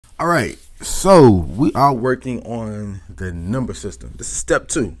All right, so we are working on the number system. This is step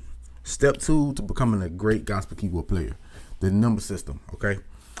two. Step two to becoming a great gospel keyboard player. The number system. Okay.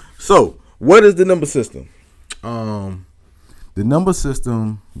 So what is the number system? The number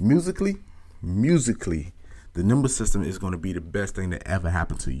system musically, the number system is going to be the best thing that ever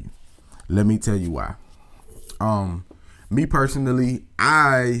happened to you. Let me tell you why. Me personally,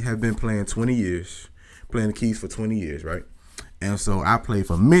 I have been playing 20 years, playing the keys for 20 years, right? And so I played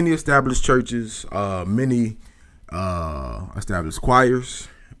for many established churches, many established choirs.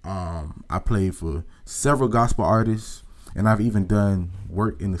 I played for several gospel artists, and I've even done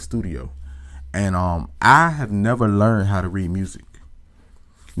work in the studio. And I have never learned how to read music.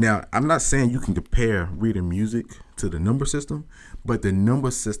 Now, I'm not saying you can compare reading music to the number system, but the number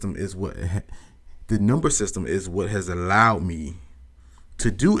system is what has allowed me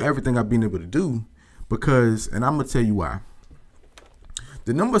to do everything I've been able to do. Because, and I'm gonna tell you why.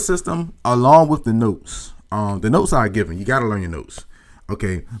 The number system, along with the notes are given. You got to learn your notes,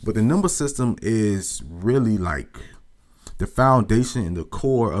 okay? But the number system is really like the foundation and the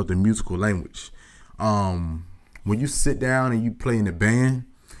core of the musical language. When you sit down and you play in the band,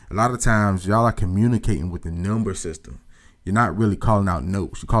 a lot of times y'all are communicating with the number system. You're not really calling out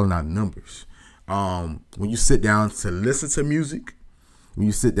notes. You're calling out numbers. When you sit down to listen to music, when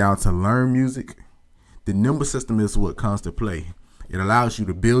you sit down to learn music, the number system is what comes to play. It allows you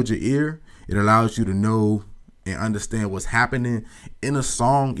to build your ear. It allows you to know and understand what's happening in a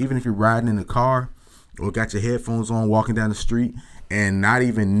song, even if you're riding in the car or got your headphones on walking down the street and not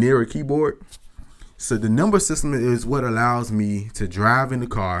even near a keyboard. So the number system is what allows me to drive in the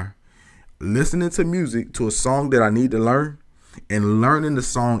car, listening to music to a song that I need to learn, and learning the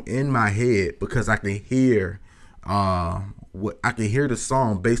song in my head because I can hear the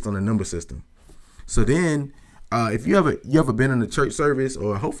song based on the number system. So then, if you ever been in a church service,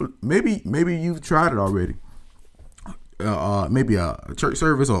 or hopefully maybe you've tried it already, maybe a church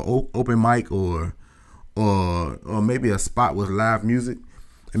service or open mic or maybe a spot with live music,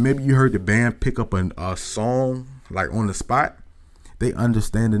 and maybe you heard the band pick up a song like on the spot. They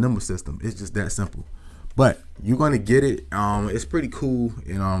understand the number system. It's just that simple. But you're gonna get it. It's pretty cool.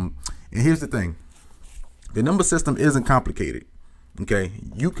 And here's the thing: the number system isn't complicated. Okay,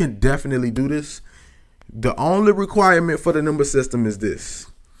 you can definitely do this. The only requirement for the number system is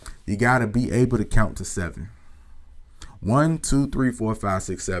this: you gotta be able to count to 7. 1, 2, 3, 4, 5,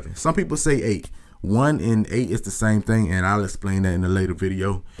 6, 7. Some people say 8. 1 and 8 is the same thing, and I'll explain that in a later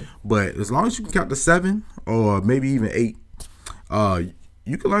video. But as long as you can count to 7 or maybe even 8,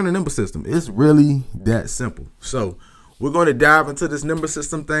 you can learn the number system. It's really that simple. So we're going to dive into this number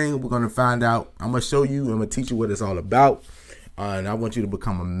system thing. We're going to find out. I'm going to show you. I'm going to teach you what it's all about. And I want you to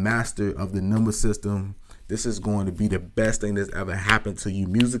become a master of the number system. This is going to be the best thing that's ever happened to you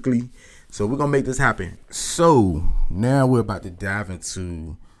musically. So we're going to make this happen. So now we're about to dive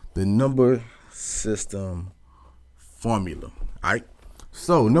into the number system formula. All right.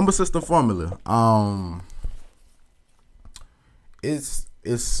 So number system formula. It's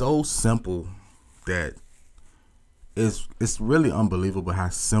so simple that it's really unbelievable how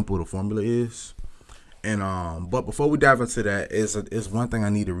simple the formula is. And but before we dive into that, is one thing I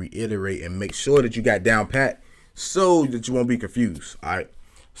need to reiterate and make sure that you got down pat so that you won't be confused. All right.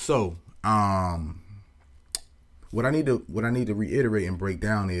 So what I need to reiterate and break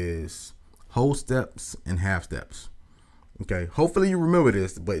down is whole steps and half steps. Okay. Hopefully you remember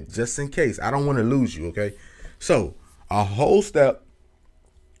this, but just in case, I don't want to lose you. Okay. So a whole step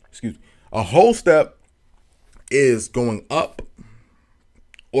is going up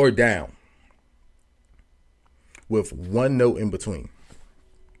or down with one note in between.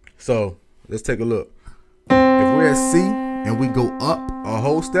 So let's take a look. If we're at C and we go up a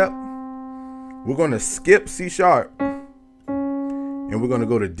whole step, we're going to skip C sharp and we're going to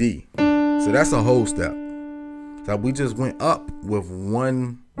go to D. So that's a whole step. So we just went up with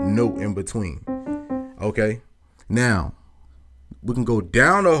one note in between. Okay. Now we can go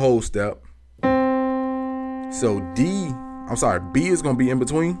down a whole step. So B is going to be in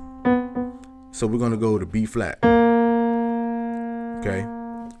between. So we're going to go to B flat. Okay.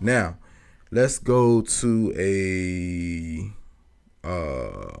 Now let's go to a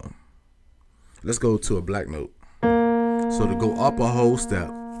black note. So to go up a whole step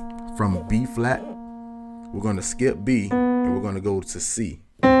from B flat, we're going to skip B and we're going to go to C.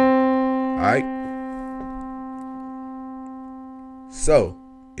 All right. So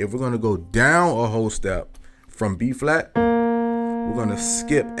if we're going to go down a whole step from B flat, we're going to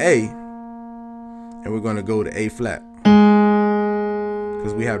skip A and we're going to go to A flat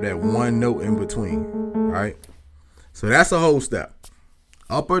because we have that one note in between. All right. So that's a whole step.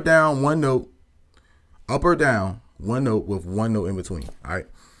 up or down one note, up or down one note with one note in between. All right.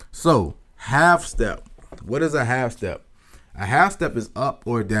 So half step. What is a half step? A half step is up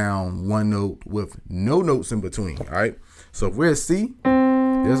or down one note with no notes in between. All right. So if we're at C,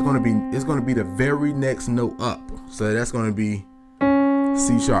 it's going to be the very next note up. So that's going to be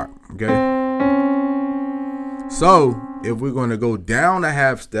C sharp. Okay. So if we're going to go down a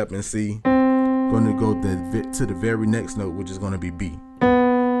half step in C, going to go to the very next note, which is going to be B.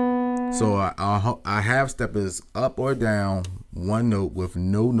 So our half step is up or down one note with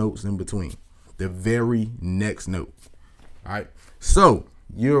no notes in between. The very next note. All right. So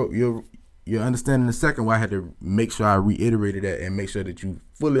you're understanding the second why I had to make sure I reiterated that and make sure that you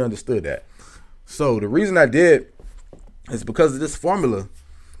fully understood that. So the reason I did is because of this formula.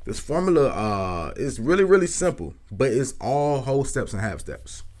 This formula is really, really simple, but it's all whole steps and half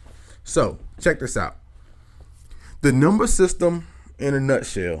steps. So check this out. The number system in a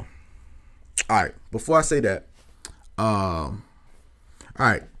nutshell. All right, before I say that, all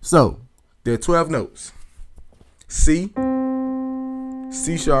right, so there are 12 notes. C,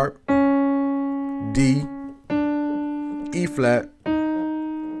 C sharp, D, E flat,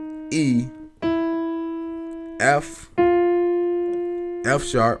 E, F, F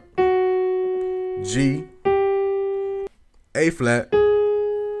sharp, G, A flat,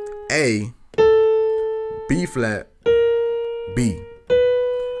 A, B flat, B.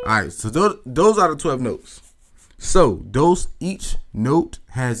 All right, so those are the 12 notes. So each note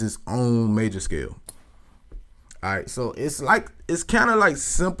has its own major scale. All right, so it's kind of like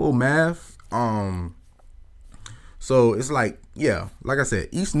simple math. So it's like, yeah, like I said,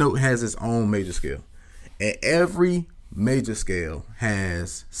 each note has its own major scale, and every major scale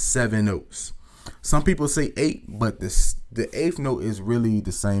has 7 notes. Some people say 8, but the 8th note is really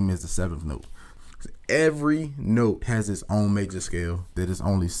the same as the 7th note. Every note has its own major scale that is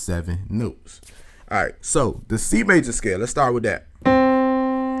only 7 notes. All right, so the C major scale, let's start with that.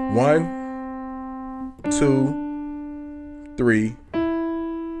 1, 2, 3,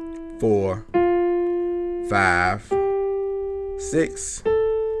 4, 5, 6,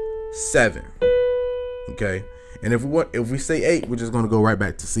 7. Okay, and if we say 8, we're just gonna go right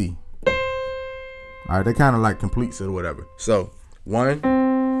back to C. All right, that kind of like completes it or whatever. So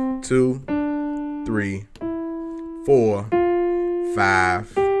 1, 2, 3, 4,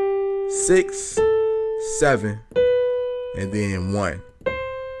 5, 6, 7, and then 1.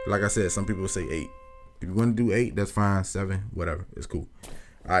 Like I said, some people say 8. If you want to do 8, that's fine. 7, whatever, it's cool.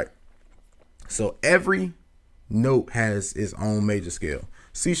 All right. So every note has its own major scale.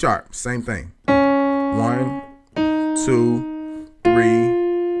 C sharp, same thing. 1, 2,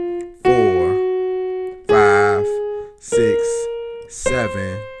 3, 4, 5, 6,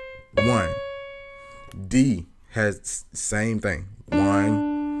 7, 1. D has same thing.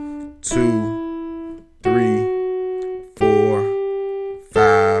 1, 2, 3, 4,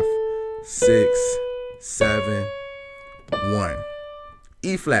 5, 6, 7, 1.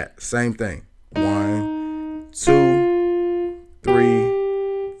 E flat, same thing. 1, 2, 3,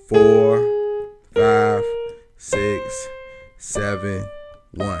 4, 5, 6, 7,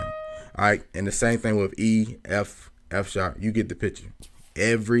 1. All right, and the same thing with E, F, F sharp. You get the picture.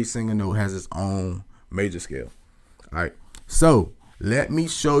 Every single note has its own major scale. All right, so let me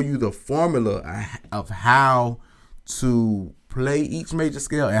show you the formula of how to play each major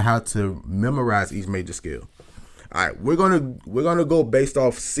scale and how to memorize each major scale. All right, we're gonna go based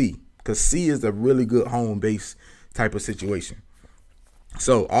off C, because C is a really good home base type of situation.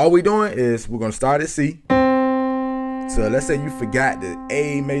 So all we're doing is we're gonna start at C. So let's say you forgot the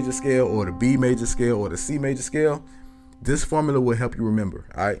A major scale or the B major scale or the C major scale. This formula will help you remember.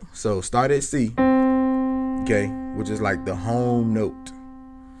 All right, so start at C, okay, which is like the home note.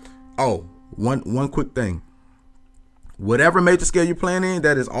 Oh, one quick thing. Whatever major scale you're playing in,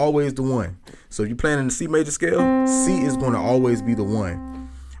 that is always the 1. So if you're playing in the C major scale, C is going to always be the 1.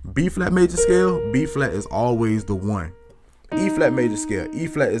 B flat major scale, B flat is always the 1. E flat major scale, E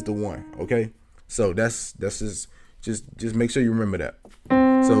flat is the 1. Okay, so that's just make sure you remember that.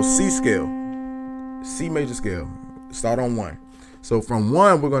 So C scale, C major scale, start on 1. So from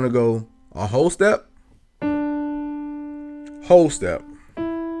 1, we're gonna go a whole step,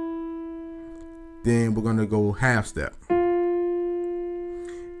 then we're gonna go half step,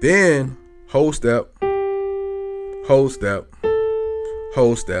 then whole step,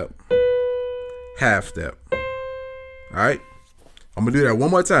 half step. All right, I'm gonna do that one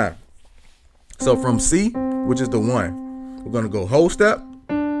more time. So from C, which is the 1, we're gonna go whole step,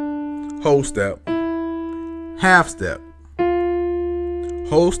 half step,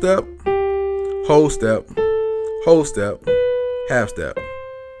 whole step, half step.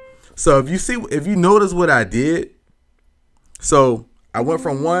 So if you notice what I did, so I went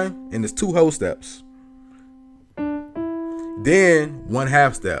from 1 and it's 2 whole steps. Then 1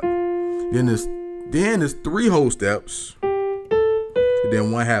 half step. Then there's 3 whole steps.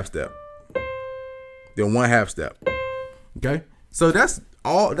 Then 1 half step. Then 1 half step. Okay? So that's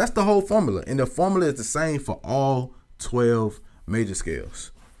the whole formula. And the formula is the same for all 12 major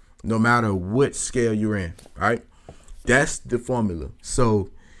scales. No matter what scale you're in, right? That's the formula. So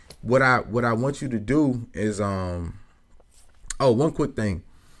what I want you to do is one quick thing.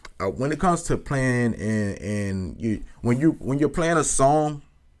 When it comes to playing and when you're playing a song,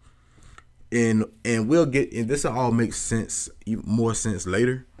 and we'll get, and this will all make sense, more sense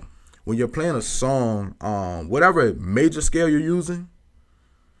later. When you're playing a song, whatever major scale you're using,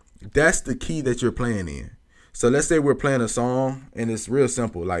 that's the key that you're playing in. So let's say we're playing a song and it's real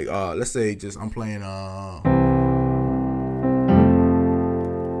simple. Like let's say I'm playing so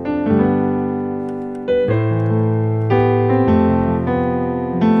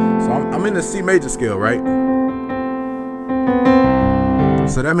I'm in the C major scale, right?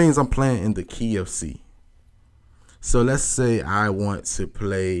 So that means I'm playing in the key of C. So let's say I want to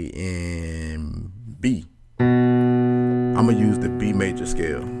play in B. I'm gonna use the B major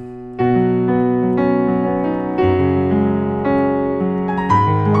scale.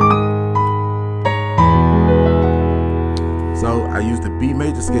 So I use the B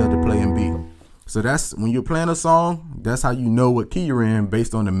major scale to play in B. So that's when you're playing a song, that's how you know what key you're in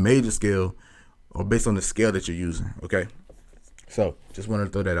based on the major scale or based on the scale that you're using, okay? So just wanted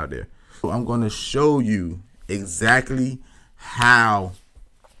to throw that out there. So I'm gonna show you exactly how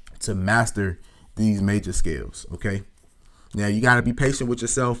to master these major scales, okay? Now you gotta be patient with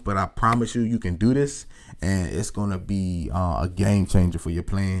yourself, but I promise you can do this, and it's gonna be a game changer for your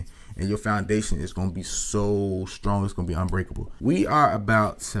playing, and your foundation is gonna be so strong, it's gonna be unbreakable. We are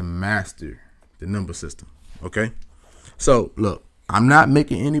about to master the number system, okay? So look, I'm not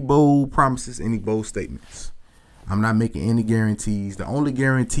making any bold promises, any bold statements. I'm not making any guarantees. The only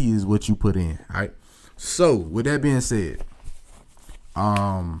guarantee is what you put in, all right? So with that being said,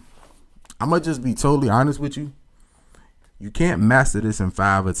 I'm gonna just be totally honest with you. You can't master this in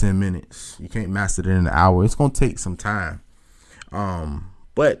 5 or 10 minutes. You can't master it in an hour. It's gonna take some time.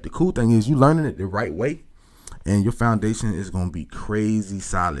 But the cool thing is you learning it the right way, and your foundation is gonna be crazy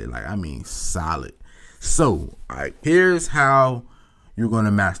solid. Like, I mean solid. So, all right, here's how you're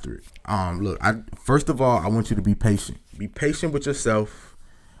gonna master it. Look, first of all, I want you to be patient. Be patient with yourself,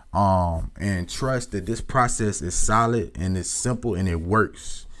 and trust that this process is solid and it's simple and it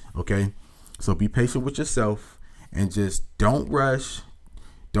works. Okay, so be patient with yourself and just don't rush.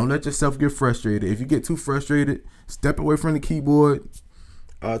 Don't let yourself get frustrated. If you get too frustrated, step away from the keyboard.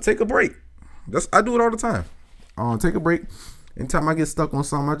 Take a break. I do it all the time. Take a break. Anytime I get stuck on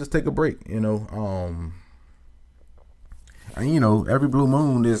something, I just take a break. And every blue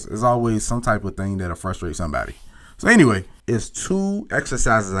moon is always some type of thing that'll frustrate somebody. So anyway, it's 2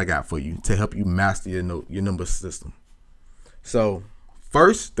 exercises I got for you to help you master your number system. So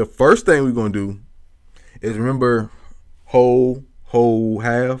the first thing we're gonna do is remember whole, whole,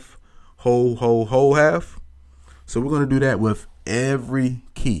 half, whole, whole, whole, half. So we're gonna do that with every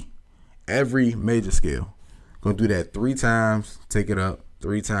key, every major scale. Gonna do that 3 times, take it up,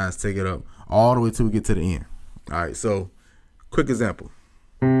 3 times, take it up, all the way till we get to the end. All right, so quick example.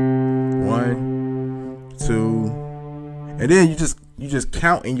 1, 2, and then you just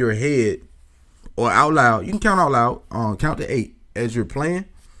count in your head or out loud. You can count out loud. Count to 8 as you're playing,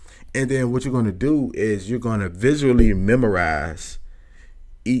 and then what you're gonna do is you're gonna visually memorize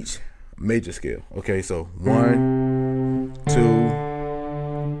each major scale. Okay, so 1, 2,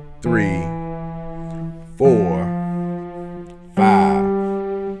 3, 4,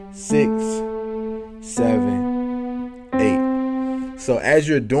 5, 6, 7, 8. So as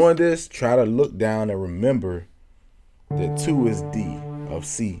you're doing this, try to look down and remember that 2 is D of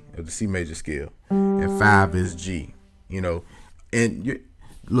C, of the C major scale, and 5 is G. And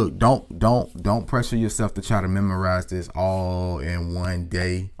look, don't pressure yourself to try to memorize this all in one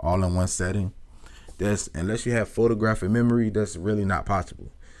day, all in one setting. Unless you have photographic memory, that's really not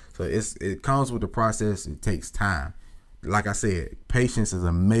possible. So it comes with the process. It takes time. Like I said, patience is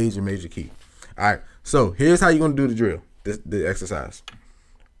a major key. All right, so here's how you're gonna do the drill, the exercise.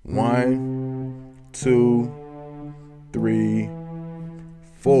 1, 2, 3,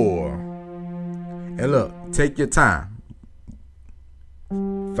 4, and look, take your time.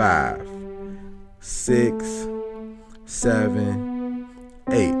 5, 6, 7,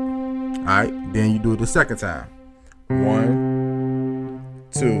 8. All right, then you do it the second time. 1,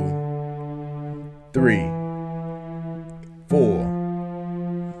 2, 3, 4,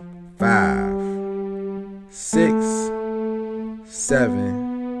 6,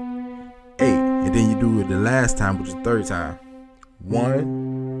 7, 8. And then you do it the last time, which is the third time.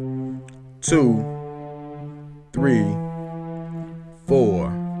 1, 2, 3,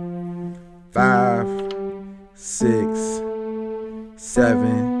 4, 5, 6,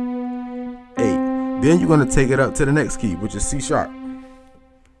 7, 8. Then you're going to take it up to the next key, which is C sharp.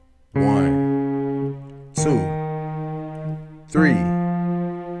 1, 2, 3,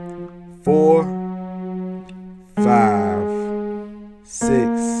 4, 5,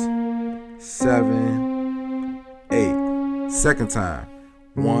 6, 7, 8. Second time.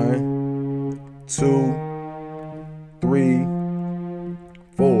 1, 2, 3,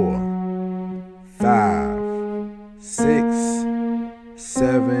 4, 5, 6,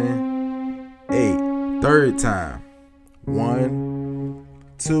 7, 8. Third time. 1,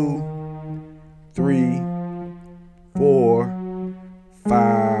 2, 3, 4,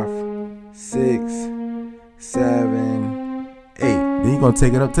 5, 6, 7, 8. Then you're going to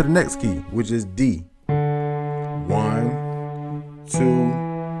take it up to the next key, which is D. 1, 2,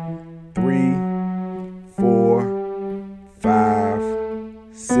 3, 4, 5,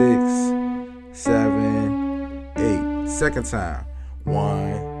 6, 7, 8. Second time.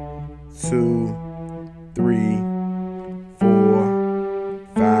 1, 2, 3, 4,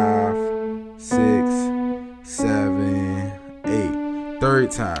 5, 6, 7, 8.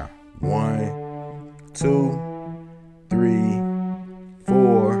 Third time. 1, 2, 3,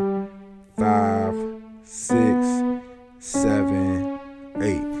 4, 5, 6, 7,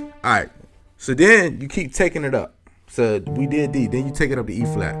 8. All right. So then you keep taking it up. So we did D. Then you take it up to E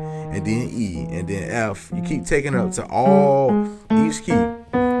flat, and then E, and then F. You keep taking it up to each key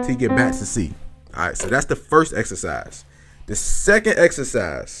till you get back to C. All right. So that's the first exercise. The second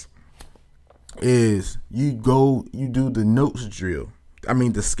exercise is you do the notes drill. I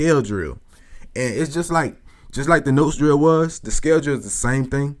mean the scale drill, and it's just like the notes drill was. The scale drill is the same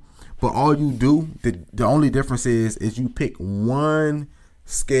thing, but all you do, the only difference is you pick one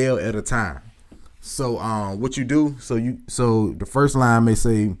scale at a time. So what you do, so the first line may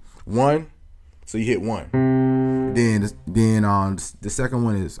say 1, so you hit 1. Then the second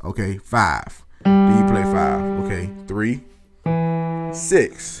one is 5. Then you play 5. Okay, 3,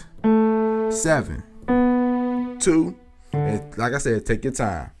 6, 7, 2, and like I said, take your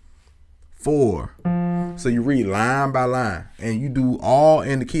time. 4. So you read line by line, and you do all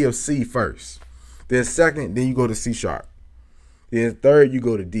in the key of C first. Then second, then you go to C sharp. Then third, you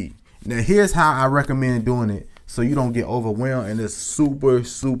go to D. Now here's how I recommend doing it, so you don't get overwhelmed, and it's super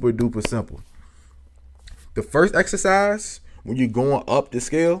duper simple. The first exercise, when you're going up the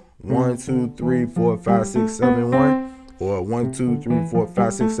scale, 1, 2, 3, 4, 5, 6, 7, 1, or 1, 2, 3, 4,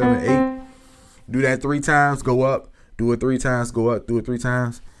 5, 6, 7, 8. Do that 3 times, go up. Do it 3 times, go up. Do it 3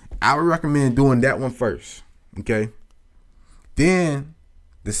 times. I would recommend doing that one first. Okay. Then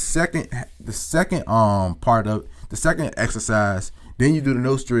the second part of the second exercise, then you do the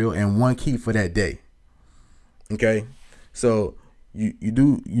notes drill and one key for that day. Okay. So you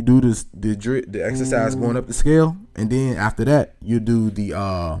do the exercise going up the scale, and then after that you do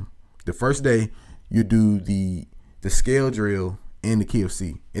the first day you do the scale drill in the key of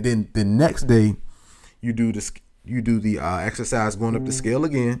C, and then the next day you do the exercise going up the scale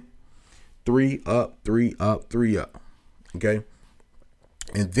again, 3 up, 3 up, 3 up. Okay.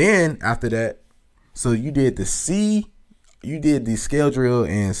 And then after that, so you did the scale drill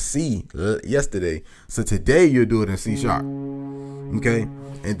in C yesterday. So today you'll do it in C sharp. Okay.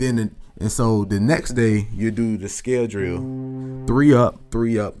 And then so the next day you do the scale drill, 3 up,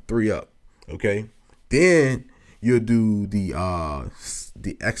 3 up, 3 up. Okay. Then you'll do the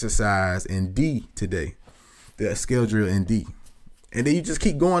exercise in D today, the scale drill in D, and then you just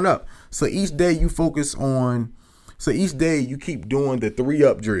keep going up. So each day you focus on. So each day you keep doing the 3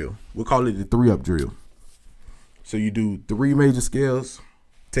 up drill. We'll call it the 3 up drill. So you do 3 major scales,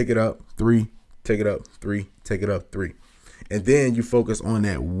 take it up, 3, take it up, 3, take it up, 3. And then you focus on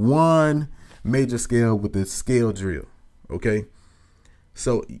that one major scale with the scale drill. Okay.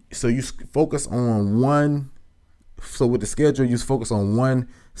 So you focus on one. So with the scale drill, you focus on one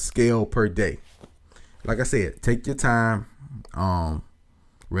scale per day. Like I said, take your time,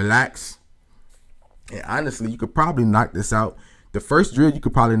 relax. And honestly, you could probably knock this out. The first drill you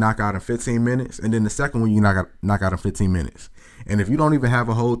could probably knock out in 15 minutes, and then the second one you knock out in 15 minutes. And if you don't even have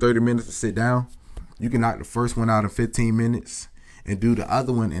a whole 30 minutes to sit down, you can knock the first one out in 15 minutes and do the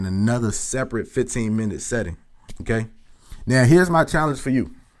other one in another separate 15-minute setting. Okay. Now here's my challenge for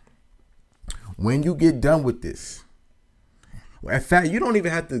you. When you get done with this, in fact, you don't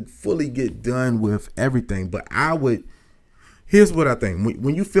even have to fully get done with everything, but here's what I think.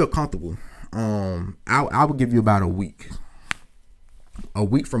 When you feel comfortable, I will give you about a week. A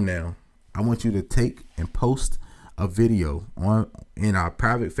week from now, I want you to take and post a video in our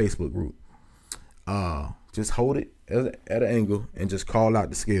private Facebook group. Just hold it at an angle and just call out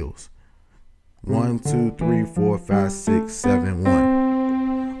the scales. 1, 2, 3, 4, 5, 6, 7,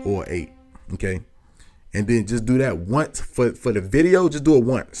 1, or 8. Okay, and then just do that once for the video. Just do it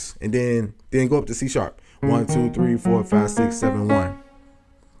once, and then go up to C sharp. 1, 2, 3, 4, 5, 6, 7, 1,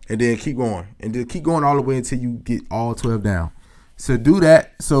 and then keep going, and then keep going all the way until you get all 12 down. So do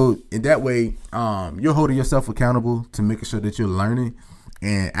that. So in that way, you're holding yourself accountable to making sure that you're learning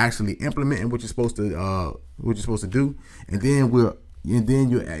and actually implementing what you're supposed to do, and then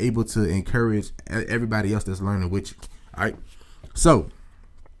you're able to encourage everybody else that's learning with you. All right. So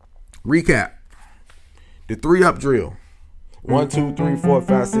recap the 3-up drill: 1, 2, 3, 4,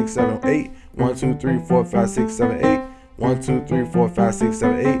 5, 6, 7, 8. 1, 2, 3, 4, 5, 6, 7, 8. 1, 2, 3, 4, 5, 6,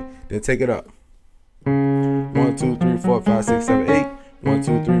 7, 8. Then take it up. 1, 2, 3, 4, 5, 6, 7, 8. 1,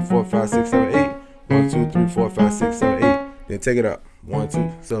 2, 3, 4, 5, 6, 7, 8. 1, 2, 3, 4, 5, 6, 7, 8. Then take it up. 1,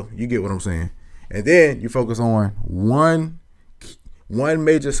 2. So you get what I'm saying. And then you focus on one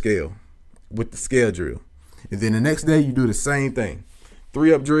major scale with the scale drill. And then the next day you do the same thing.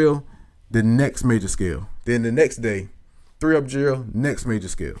 3-up drill, the next major scale. Then the next day, 3-up drill, next major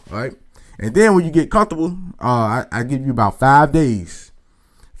scale. All right. And then when you get comfortable, I give you about 5 days.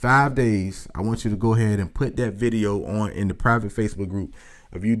 5 days. I want you to go ahead and put that video on in the private Facebook group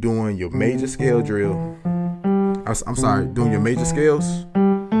of you doing your major scale drill. I'm sorry, doing your major scales,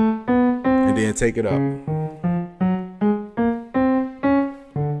 and then take it up.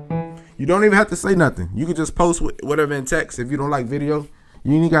 You don't even have to say nothing. You can just post whatever in text. If you don't like video,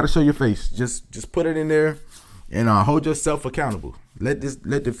 you ain't got to show your face. Just put it in there and hold yourself accountable. Let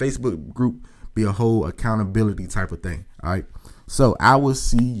the Facebook group be a whole accountability type of thing. All right. So I will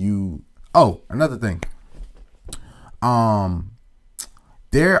see you. Oh, another thing.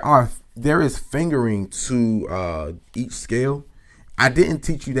 There is fingering to each scale. I didn't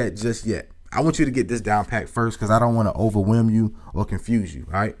teach you that just yet. I want you to get this down pat first because I don't want to overwhelm you or confuse you.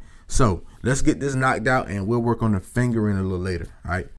 All right. So let's get this knocked out and we'll work on the fingering a little later. All right.